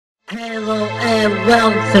Hello and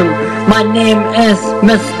welcome. My name is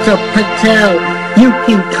Mr. Patel. You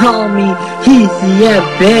can call me Heezy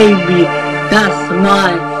Baby. That's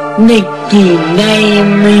my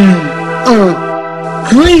nickname.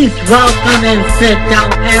 Please welcome and sit down,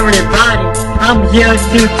 everybody. I'm here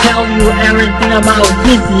to tell you everything about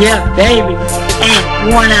Heezy Baby,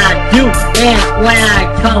 and what I do, and where I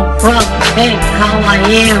come from, and how I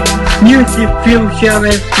am. Music future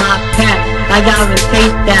is my past. I gotta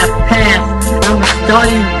take that path. I'm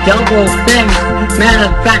starting double things.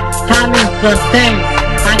 Matter of fact, time is the thing.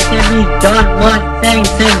 I can be done one thing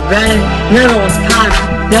in very little time.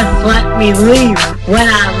 Just let me leave. When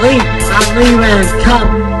I leave and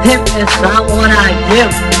come. Hip is not what I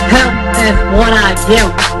give. Help is what I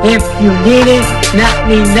give. If you need it, let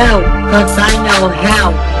me know. Cause I know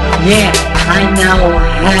how. Yeah, I know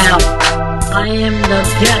how. I am the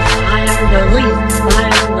guest, I am the least, I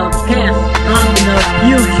am the past, I'm the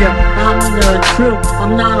future, I'm the truth,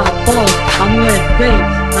 I'm not a false, I'm with faith,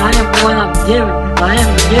 I am what I'm giving, I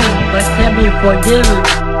am given, but can be forgiven.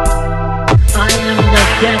 I am the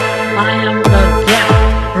guest, I am the guest,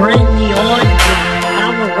 bring the oranges,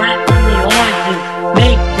 I will rap on the oranges,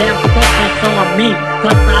 make them focus on me,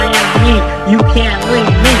 cause I am me, you can't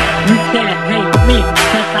leave me, you can't hate me,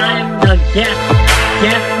 cause I am the guest.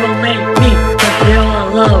 Guess will make me, cause they all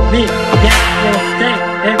love me. Guess will stay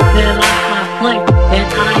if they like my play. And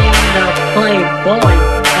I am the playboy.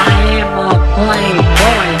 I am a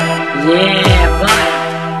playboy. Yeah,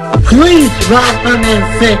 but please welcome and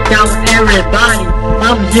sit down, everybody.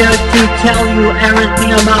 I'm here to tell you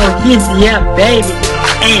everything about Heezy Baby,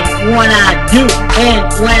 and what I do, and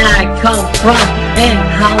where I come from, and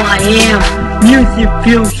how I am. Music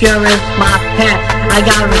future is my past. I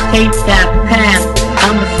gotta take that path.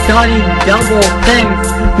 I'm starting double things.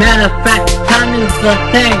 Matter of fact, time is the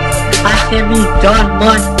thing. I can be done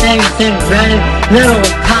one thing in very little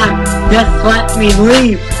time. Just let me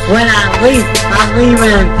leave. When I leave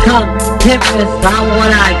and come. Tip is not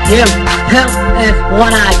what I give. Help is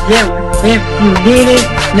what I give. If you need it,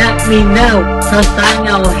 let me know. Cause I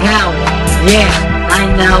know how. Yeah, I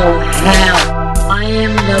know how. I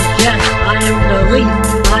am the guest, I am the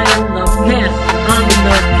least, I am the past, I'm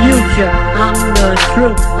the future, I'm the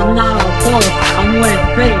truth, I'm not a false, I'm with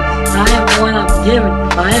faith, I am what I'm given,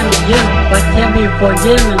 I am given, but can be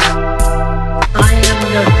forgiven. I am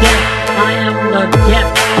the guest, I am the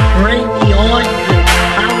guest, bring the oranges,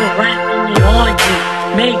 I will rap on the oranges,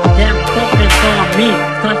 make them focus on me,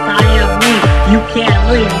 cause I am me, you can't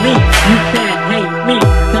leave me, you can't hate me,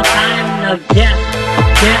 cause I am the guest.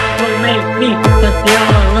 Guess will make me, cause they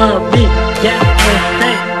all love me. Guess will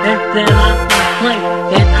stay if they like my play.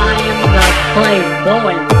 And I am the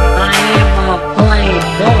playboy. I am a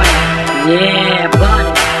playboy. Yeah,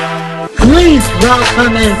 buddy. Please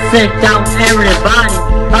welcome and sit down, everybody.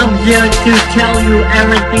 I'm here to tell you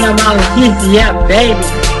everything about Heezy Baby,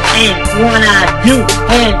 and what I do,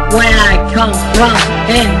 and where I come from,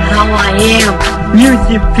 and how I am.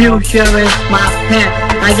 Music future is my past.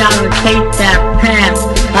 I gotta take that path.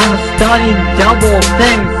 I'm starting double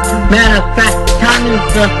things. Matter of fact, time is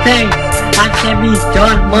the thing. I can be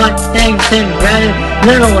done one thing in very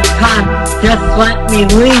little time. Just let me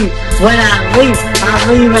leave. When I leave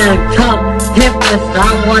and come. Hip is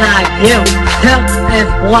not what I give. Help is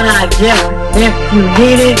what I give. If you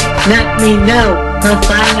need it, let me know. Cause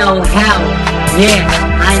I know how. Yeah,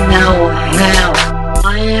 I know how.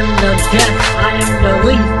 I am the guest, I am the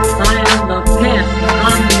least, I am the past,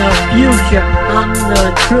 I'm the future, I'm the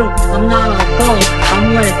truth, I'm not a false, I'm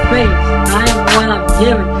with faith, I am what I'm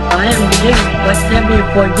given, I am given, but can be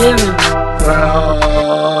forgiven.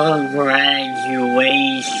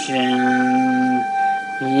 Graduation,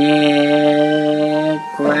 yeah,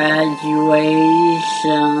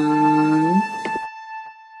 graduation.